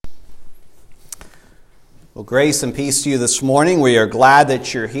Well, grace and peace to you this morning. We are glad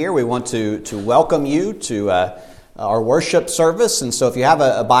that you're here. We want to welcome you to our worship service. And so if you have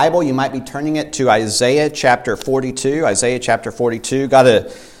a Bible, you might be turning it to Isaiah chapter 42. Isaiah chapter 42.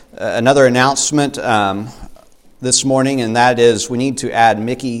 Got another announcement this morning, and that is we need to add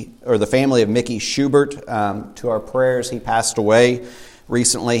the family of Mickey Schubert to our prayers. He passed away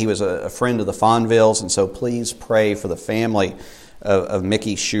recently. He was a friend of the Fonvilles, and so please pray for the family of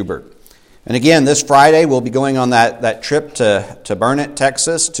Mickey Schubert. And again, this Friday we'll be going on that trip to Burnet,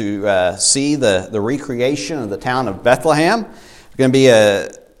 Texas, to see the recreation of the town of Bethlehem. It's going to be an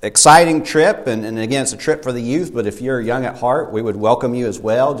exciting trip, and again, it's a trip for the youth, but if you're young at heart, we would welcome you as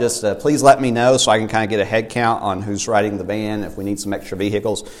well. Just please let me know so I can kind of get a head count on who's riding the van, if we need some extra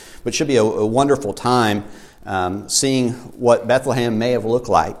vehicles. But it should be a wonderful time seeing what Bethlehem may have looked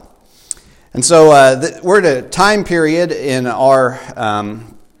like. And so we're at a time period in our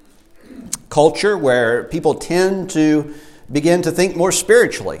culture where people tend to begin to think more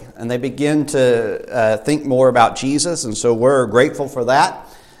spiritually, and they begin to think more about Jesus, and so we're grateful for that.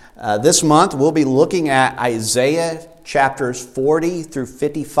 This month we'll be looking at Isaiah chapters 40 through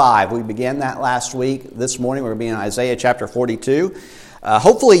 55. We began that last week. This morning we're going to be in Isaiah chapter 42.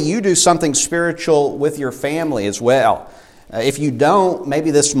 Hopefully you do something spiritual with your family as well. If you don't,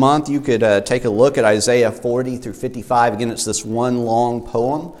 maybe this month you could take a look at Isaiah 40 through 55. Again, it's this one long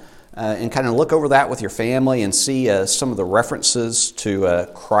poem. And kind of look over that with your family and see some of the references to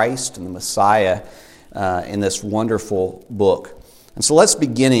Christ and the Messiah in this wonderful book. And so let's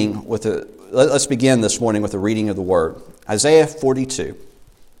begin this morning with a reading of the Word. Isaiah 42.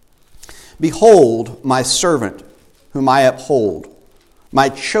 Behold, my servant, whom I uphold, my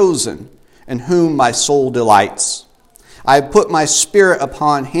chosen, in whom my soul delights. I have put my spirit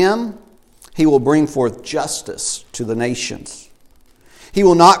upon him. He will bring forth justice to the nations. He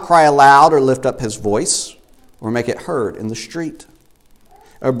will not cry aloud or lift up his voice or make it heard in the street.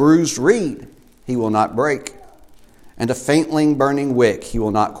 A bruised reed he will not break, and a faintly burning wick he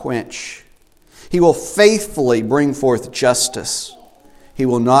will not quench. He will faithfully bring forth justice. He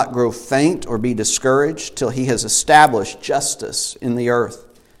will not grow faint or be discouraged till he has established justice in the earth,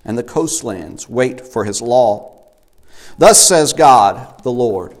 and the coastlands wait for his law. Thus says God, the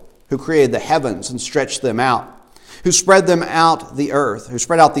Lord, who created the heavens and stretched them out, who spread out the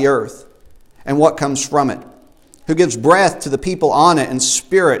earth, and what comes from it, who gives breath to the people on it and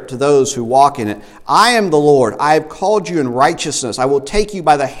spirit to those who walk in it. I am the Lord. I have called you in righteousness. I will take you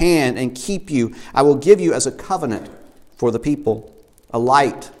by the hand and keep you. I will give you as a covenant for the people, a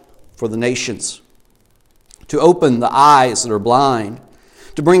light for the nations, to open the eyes that are blind,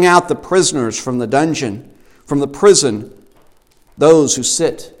 to bring out the prisoners from the dungeon, from the prison, those who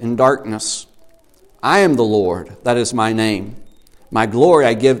sit in darkness. I am the Lord, that is my name. My glory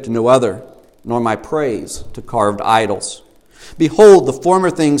I give to no other, nor my praise to carved idols. Behold, the former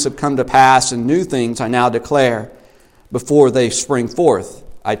things have come to pass, and new things I now declare. Before they spring forth,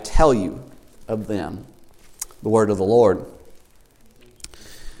 I tell you of them. The word of the Lord.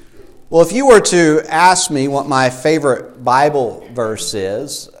 Well, if you were to ask me what my favorite Bible verse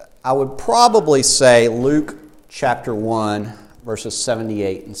is, I would probably say Luke chapter 1, verses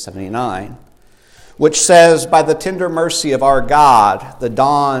 78 and 79. Which says, by the tender mercy of our God, the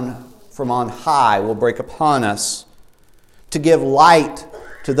dawn from on high will break upon us, to give light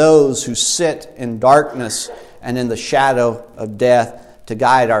to those who sit in darkness and in the shadow of death, to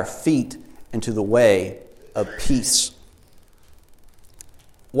guide our feet into the way of peace.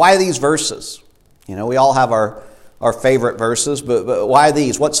 Why these verses? You know, we all have our favorite verses, but why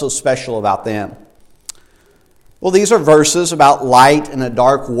these? What's so special about them? Well, these are verses about light in a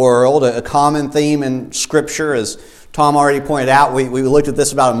dark world, a common theme in Scripture. As Tom already pointed out, we looked at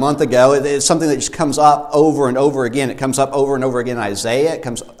this about a month ago. It's something that just comes up over and over again. It comes up over and over again in Isaiah. It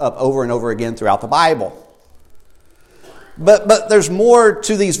comes up over and over again throughout the Bible. But there's more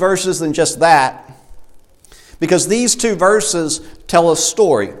to these verses than just that, because these two verses tell a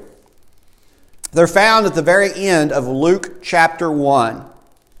story. They're found at the very end of Luke chapter 1,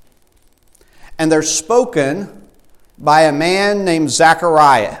 and they're spoken by a man named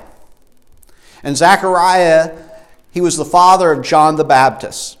Zechariah. And Zechariah, he was the father of John the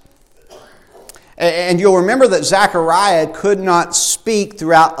Baptist. And you'll remember that Zechariah could not speak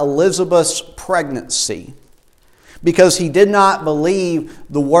throughout Elizabeth's pregnancy because he did not believe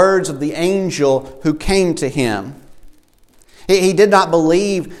the words of the angel who came to him. He did not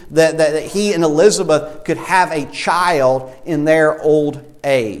believe that he and Elizabeth could have a child in their old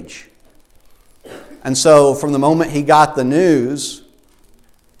age. And so from the moment he got the news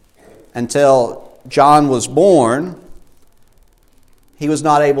until John was born, he was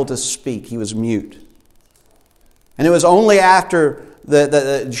not able to speak. He was mute. And it was only after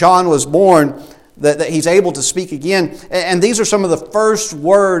that John was born that he's able to speak again. And these are some of the first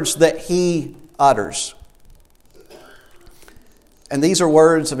words that he utters. And these are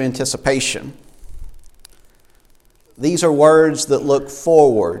words of anticipation. These are words that look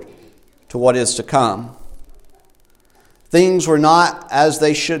forward to what is to come. Things were not as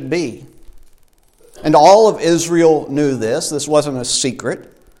they should be. And all of Israel knew this. This wasn't a secret.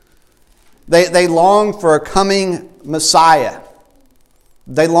 They longed for a coming Messiah.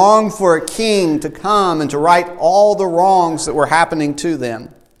 They longed for a king to come and to right all the wrongs that were happening to them.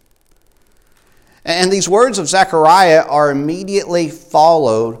 And these words of Zechariah are immediately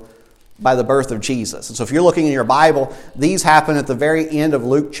followed by the birth of Jesus. And so if you're looking in your Bible, these happen at the very end of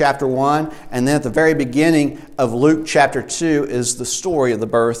Luke chapter 1, and then at the very beginning of Luke chapter 2 is the story of the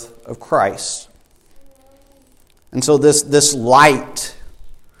birth of Christ. And so this light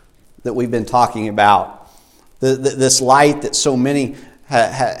that we've been talking about, this light that so many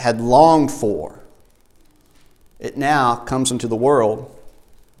had longed for, it now comes into the world.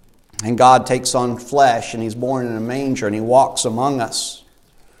 And God takes on flesh, and He's born in a manger, and He walks among us.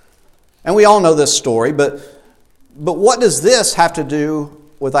 And we all know this story, but what does this have to do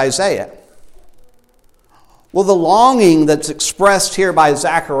with Isaiah? Well, the longing that's expressed here by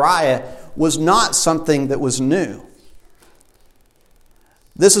Zechariah was not something that was new.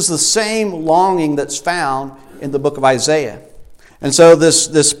 This is the same longing that's found in the book of Isaiah. And so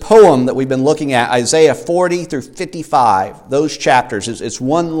this poem that we've been looking at, Isaiah 40 through 55, those chapters, it's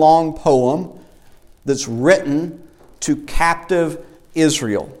one long poem that's written to captive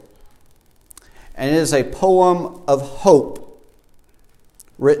Israel. And it is a poem of hope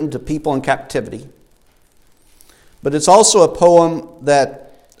written to people in captivity. But it's also a poem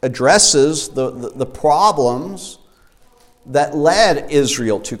that addresses the problems that led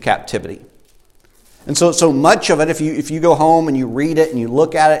Israel to captivity. And so much of it, if you go home and you read it and you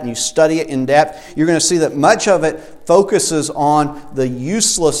look at it and you study it in depth, you're going to see that much of it focuses on the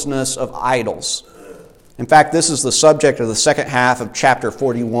uselessness of idols. In fact, this is the subject of the second half of chapter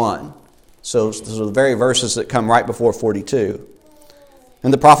 41. So those are the very verses that come right before 42.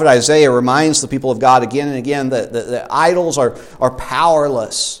 And the prophet Isaiah reminds the people of God again and again that idols are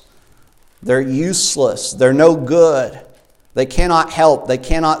powerless. They're useless. They're no good. They cannot help. They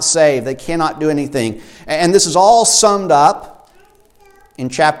cannot save. They cannot do anything. And this is all summed up in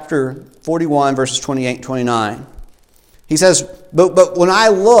chapter 41, verses 28 and 29. He says, But when I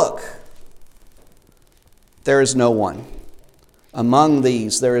look, there is no one. Among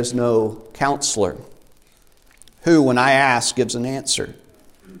these there is no counselor, who, when I ask, gives an answer.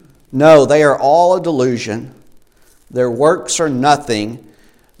 No, they are all a delusion. Their works are nothing.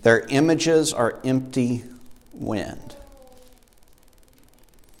 Their images are empty wind.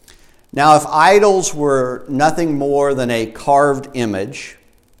 Now, if idols were nothing more than a carved image,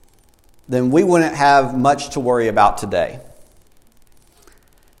 then we wouldn't have much to worry about today.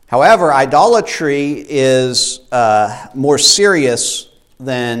 However, idolatry is more serious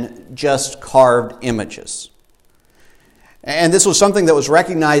than just carved images. And this was something that was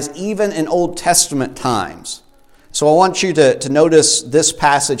recognized even in Old Testament times. So I want you to notice this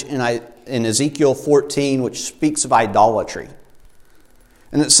passage in Ezekiel 14, which speaks of idolatry.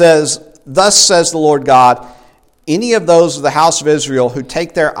 And it says, Thus says the Lord God, any of those of the house of Israel who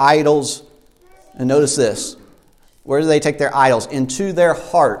take their idols, and notice this, where do they take their idols? Into their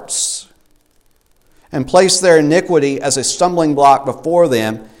hearts, and place their iniquity as a stumbling block before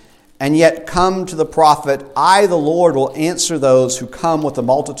them, and yet come to the prophet, I, the Lord, will answer those who come with the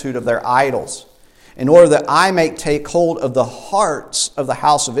multitude of their idols, in order that I may take hold of the hearts of the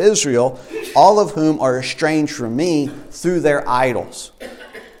house of Israel, all of whom are estranged from me through their idols.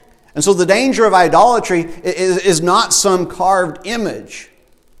 And so the danger of idolatry is not some carved image.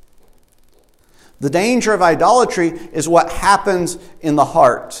 The danger of idolatry is what happens in the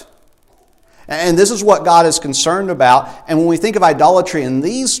heart. And this is what God is concerned about. And when we think of idolatry in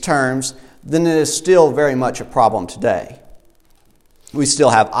these terms, then it is still very much a problem today. We still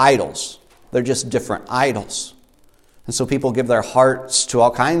have idols. They're just different idols. And so people give their hearts to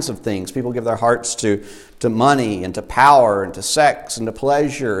all kinds of things. People give their hearts to money and to power and to sex and to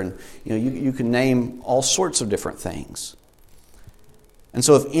pleasure. And you can name all sorts of different things. And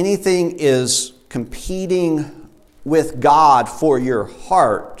so if anything is competing with God for your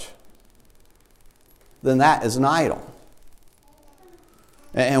heart, then that is an idol.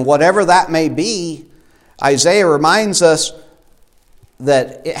 And whatever that may be, Isaiah reminds us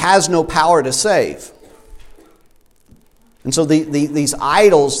that it has no power to save. And so these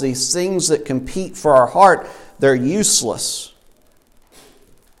idols, these things that compete for our heart, they're useless.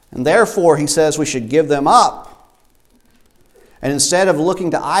 And therefore, he says we should give them up And instead of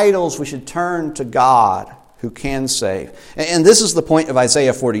looking to idols, we should turn to God who can save. And this is the point of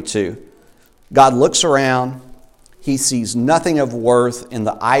Isaiah 42. God looks around. He sees nothing of worth in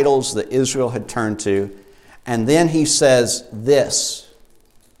the idols that Israel had turned to. And then he says this,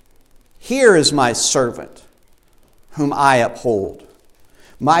 "Here is my servant, whom I uphold,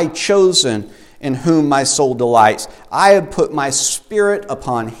 my chosen, in whom my soul delights. I have put my spirit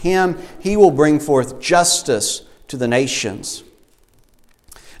upon him. He will bring forth justice to the nations."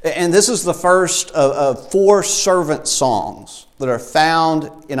 And this is the first of 4 servant songs that are found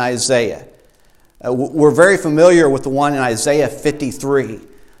in Isaiah. We're very familiar with the one in Isaiah 53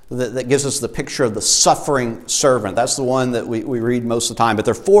 that gives us the picture of the suffering servant. That's the one that we read most of the time. But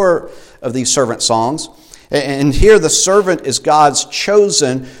there are 4 of these servant songs. And here the servant is God's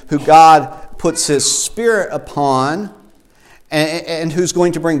chosen, who God puts his spirit upon, and who's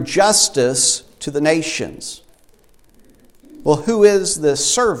going to bring justice to the nations. Well, who is this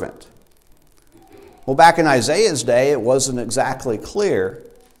servant? Well, back in Isaiah's day, it wasn't exactly clear.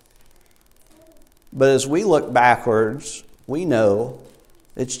 But as we look backwards, we know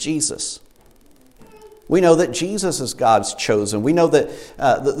it's Jesus. We know that Jesus is God's chosen. We know that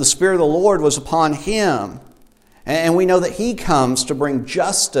the Spirit of the Lord was upon him. And we know that he comes to bring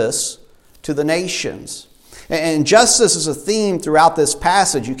justice to the nations. And justice is a theme throughout this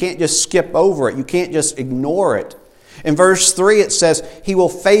passage. You can't just skip over it. You can't just ignore it. In verse 3 it says, "He will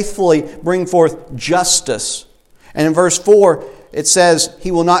faithfully bring forth justice." And in verse 4 it says,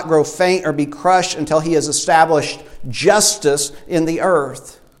 "He will not grow faint or be crushed until he has established justice in the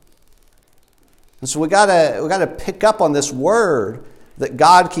earth." And so we gotta pick up on this word that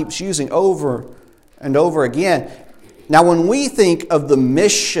God keeps using over and over again. Now, when we think of the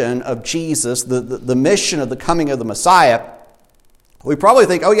mission of Jesus, the mission of the coming of the Messiah, we probably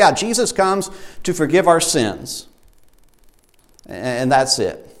think, oh yeah, Jesus comes to forgive our sins. And that's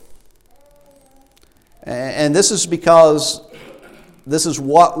it. And this is because this is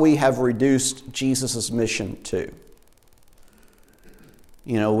what we have reduced Jesus' mission to.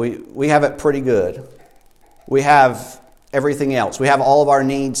 You know, we have it pretty good. We have everything else. We have all of our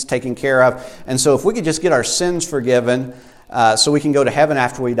needs taken care of. And so if we could just get our sins forgiven so we can go to heaven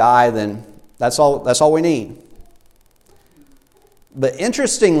after we die, then that's all we need. But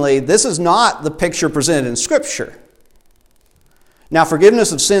interestingly, this is not the picture presented in Scripture. Now,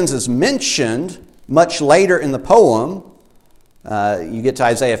 forgiveness of sins is mentioned much later in the poem. You get to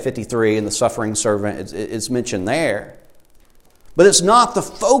Isaiah 53 and the suffering servant, it's mentioned there. But it's not the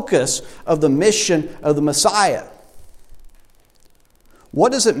focus of the mission of the Messiah.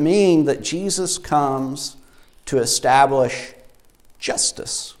 What does it mean that Jesus comes to establish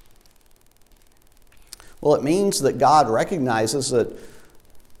justice? Well, it means that God recognizes that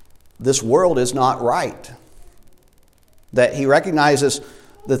this world is not right. That he recognizes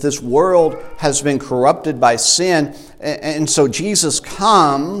that this world has been corrupted by sin, and so Jesus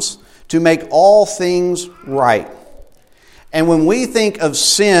comes to make all things right. And when we think of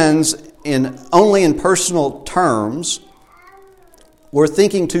sins only in personal terms, we're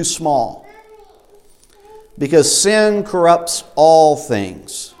thinking too small. Because sin corrupts all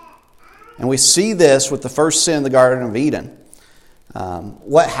things. And we see this with the first sin in the Garden of Eden.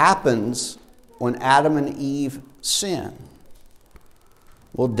 What happens when Adam and Eve sin?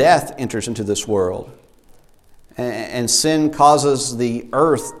 Well, death enters into this world. And sin causes the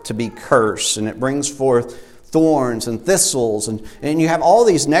earth to be cursed, and it brings forth thorns and thistles, and you have all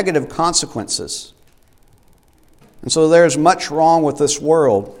these negative consequences. And so there's much wrong with this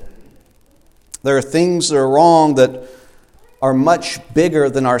world. There are things that are wrong that are much bigger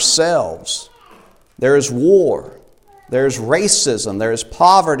than ourselves. There is war. There's racism. There's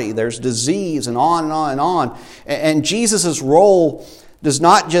poverty. There's disease, and on and on and on. And Jesus' role does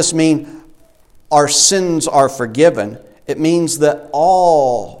not just mean our sins are forgiven. It means that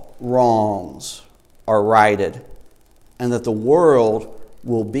all wrongs are righted and that the world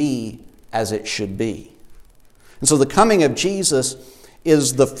will be as it should be. And so the coming of Jesus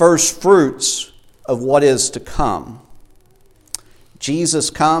is the first fruits of what is to come.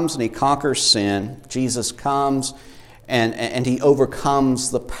 Jesus comes and he conquers sin. Jesus comes and he overcomes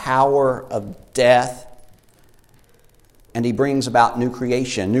the power of death. And he brings about new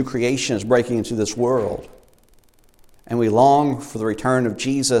creation. New creation is breaking into this world. And we long for the return of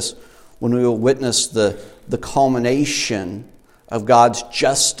Jesus when we will witness the culmination of God's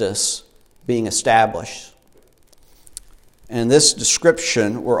justice being established. And in this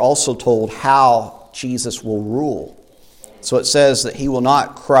description, we're also told how Jesus will rule. So it says that he will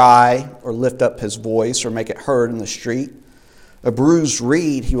not cry or lift up his voice or make it heard in the street. A bruised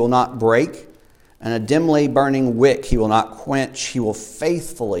reed he will not break, and a dimly burning wick he will not quench. He will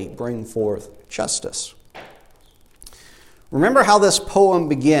faithfully bring forth justice. Remember how this poem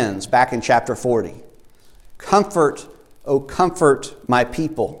begins back in chapter 40. Comfort, O comfort my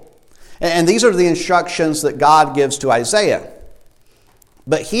people. And these are the instructions that God gives to Isaiah.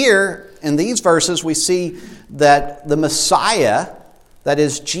 But here, in these verses, we see that the Messiah, that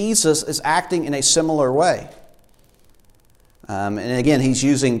is Jesus, is acting in a similar way. And again, he's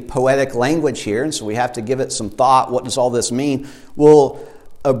using poetic language here, and so we have to give it some thought. What does all this mean? Well,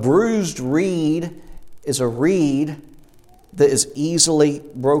 a bruised reed is a reed that is easily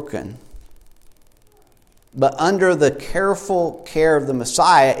broken. But under the careful care of the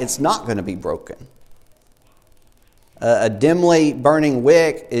Messiah, it's not going to be broken. A dimly burning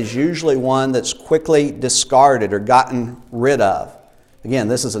wick is usually one that's quickly discarded or gotten rid of. Again,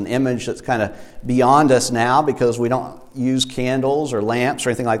 this is an image that's kind of beyond us now because we don't use candles or lamps or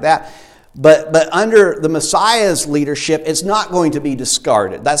anything like that. But under the Messiah's leadership, it's not going to be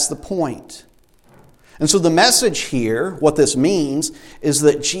discarded. That's the point. And so the message here, what this means, is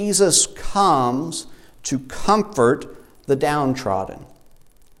that Jesus comes to comfort the downtrodden.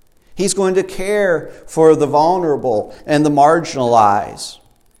 He's going to care for the vulnerable and the marginalized.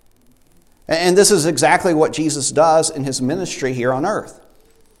 And this is exactly what Jesus does in his ministry here on earth.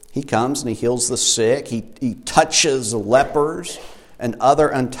 He comes and he heals the sick. He touches the lepers and other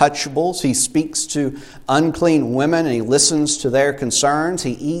untouchables. He speaks to unclean women and he listens to their concerns.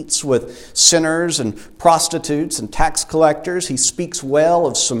 He eats with sinners and prostitutes and tax collectors. He speaks well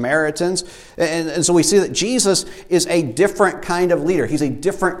of Samaritans. And so we see that Jesus is a different kind of leader. He's a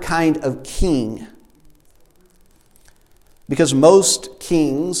different kind of king. Because most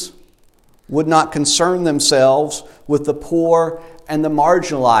kings would not concern themselves with the poor and the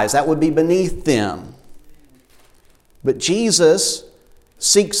marginalized. That would be beneath them. But Jesus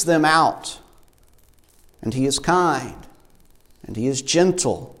seeks them out. And he is kind. And he is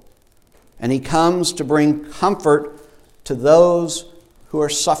gentle. And he comes to bring comfort to those who are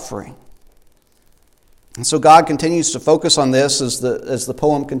suffering. And so God continues to focus on this as the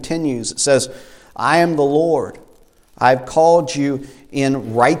poem continues. It says, I am the Lord. I have called you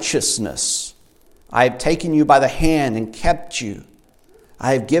in righteousness. I have taken you by the hand and kept you.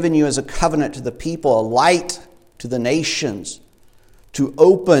 I have given you as a covenant to the people, a light to the nations, to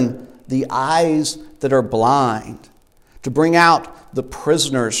open the eyes that are blind, to bring out the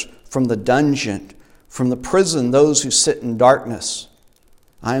prisoners from the dungeon, from the prison those who sit in darkness.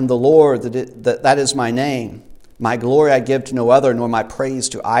 I am the Lord, that is my name. My glory I give to no other, nor my praise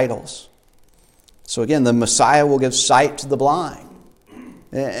to idols. So again, the Messiah will give sight to the blind.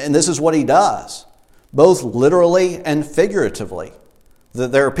 And this is what he does, both literally and figuratively.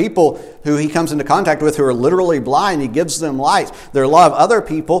 There are people who he comes into contact with who are literally blind. He gives them light. There are a lot of other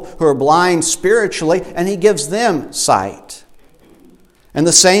people who are blind spiritually, and he gives them sight. And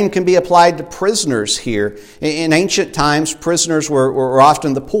the same can be applied to prisoners here. In ancient times, prisoners were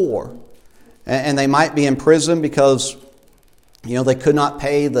often the poor. And they might be in prison because they could not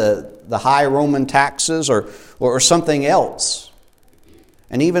pay the high Roman taxes or something else.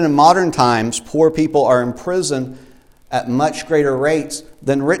 And even in modern times, poor people are in prison at much greater rates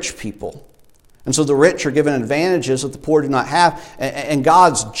than rich people. And so the rich are given advantages that the poor do not have. And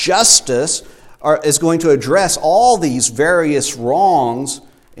God's justice is going to address all these various wrongs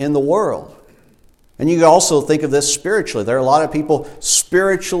in the world. And you can also think of this spiritually. There are a lot of people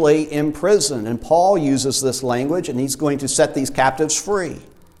spiritually imprisoned. And Paul uses this language, and he's going to set these captives free.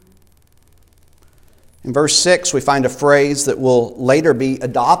 In verse 6, we find a phrase that will later be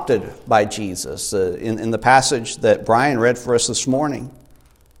adopted by Jesus in the passage that Brian read for us this morning.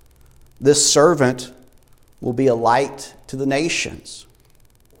 This servant will be a light to the nations.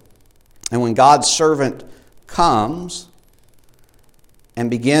 And when God's servant comes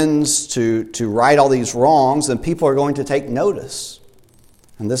and begins to right all these wrongs, then people are going to take notice.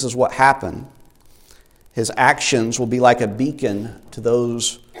 And this is what happened. His actions will be like a beacon to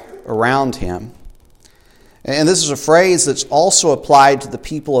those around him. And this is a phrase that's also applied to the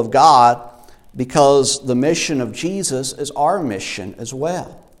people of God because the mission of Jesus is our mission as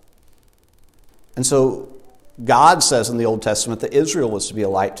well. And so God says in the Old Testament that Israel was to be a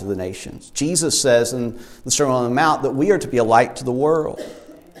light to the nations. Jesus says in the Sermon on the Mount that we are to be a light to the world.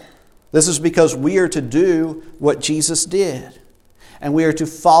 This is because we are to do what Jesus did. And we are to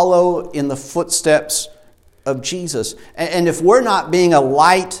follow in the footsteps of Jesus. And if we're not being a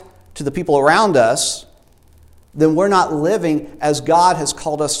light to the people around us, then we're not living as God has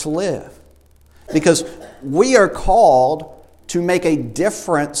called us to live. Because we are called to make a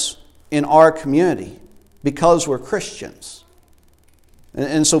difference in our community because we're Christians.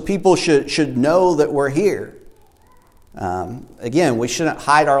 And so people should know that we're here. Again, we shouldn't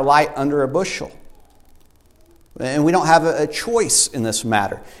hide our light under a bushel. And we don't have a choice in this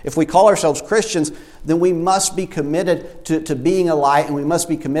matter. If we call ourselves Christians, then we must be committed to being a light, and we must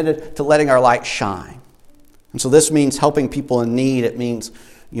be committed to letting our light shine. And so this means helping people in need. It means,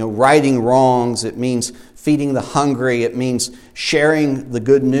 righting wrongs. It means feeding the hungry. It means sharing the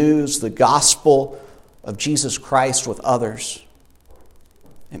good news, the gospel of Jesus Christ with others.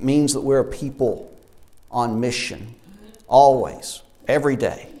 It means that we're a people on mission, always, every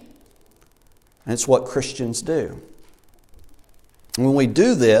day. And it's what Christians do. And when we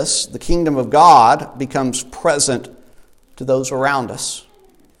do this, the kingdom of God becomes present to those around us.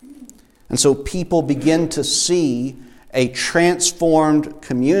 And so people begin to see a transformed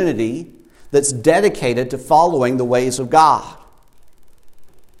community that's dedicated to following the ways of God.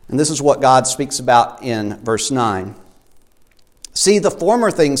 And this is what God speaks about in verse 9. See, the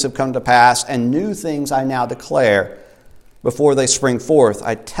former things have come to pass, and new things I now declare. Before they spring forth,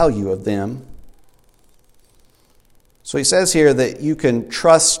 I tell you of them. So he says here that you can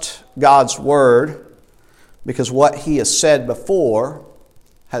trust God's word because what he has said before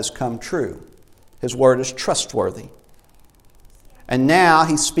has come true. His word is trustworthy. And now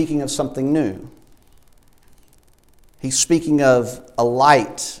he's speaking of something new. He's speaking of a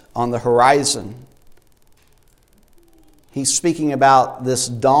light on the horizon. He's speaking about this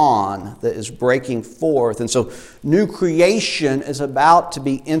dawn that is breaking forth. And so new creation is about to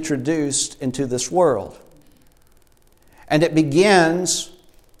be introduced into this world. And it begins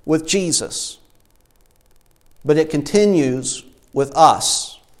with Jesus. But it continues with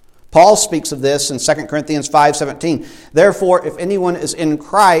us. Paul speaks of this in 2 Corinthians 5:17. Therefore, if anyone is in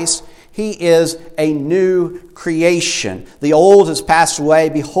Christ, he is a new creation. The old has passed away.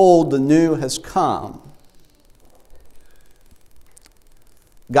 Behold, the new has come.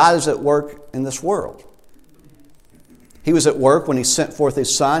 God is at work in this world. He was at work when he sent forth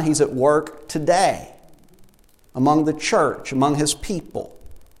his Son. He's at work today among the church, among his people.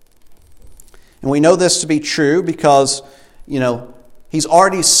 And we know this to be true because, he's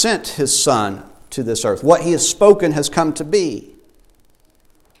already sent his Son to this earth. What he has spoken has come to be.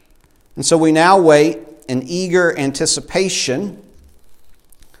 And so we now wait in eager anticipation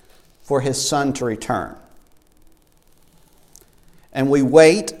for his Son to return. And we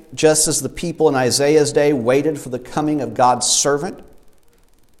wait just as the people in Isaiah's day waited for the coming of God's servant.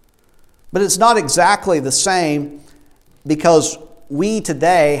 But it's not exactly the same because we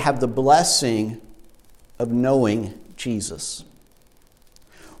today have the blessing of knowing Jesus.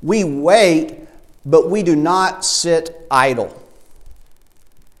 We wait, but we do not sit idle.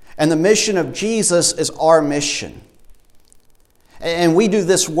 And the mission of Jesus is our mission. And we do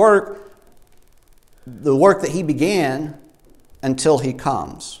this work, the work that he began, until he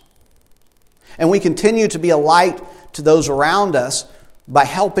comes. And we continue to be a light to those around us by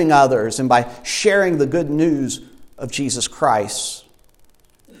helping others and by sharing the good news of Jesus Christ.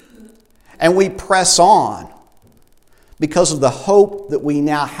 And we press on because of the hope that we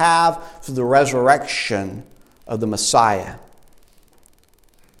now have through the resurrection of the Messiah.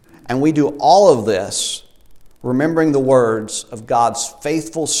 And we do all of this remembering the words of God's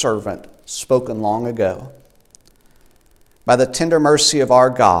faithful servant spoken long ago. By the tender mercy of our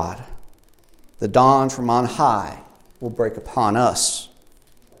God, the dawn from on high will break upon us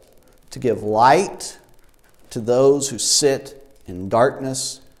to give light to those who sit in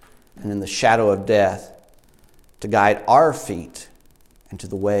darkness and in the shadow of death, to guide our feet into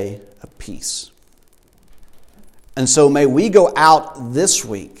the way of peace. And so may we go out this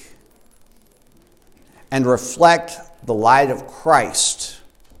week and reflect the light of Christ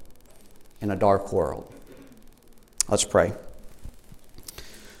in a dark world. Let's pray.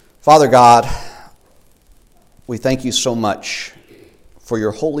 Father God, we thank you so much for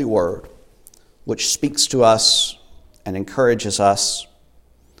your holy word, which speaks to us and encourages us.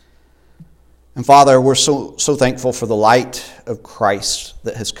 And Father, we're so thankful for the light of Christ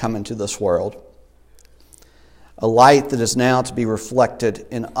that has come into this world. A light that is now to be reflected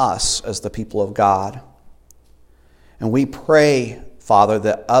in us as the people of God. And we pray, Father,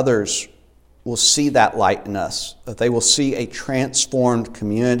 that others will see that light in us, that they will see a transformed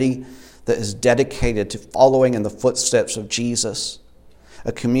community that is dedicated to following in the footsteps of Jesus,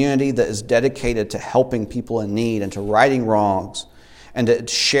 a community that is dedicated to helping people in need and to righting wrongs and to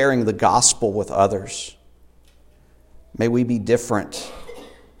sharing the gospel with others. May we be different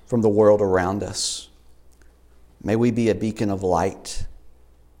from the world around us. May we be a beacon of light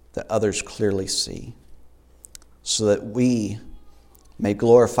that others clearly see, so that we may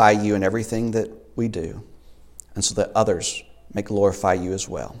glorify you in everything that we do, and so that others may glorify you as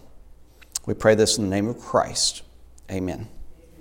well. We pray this in the name of Christ. Amen.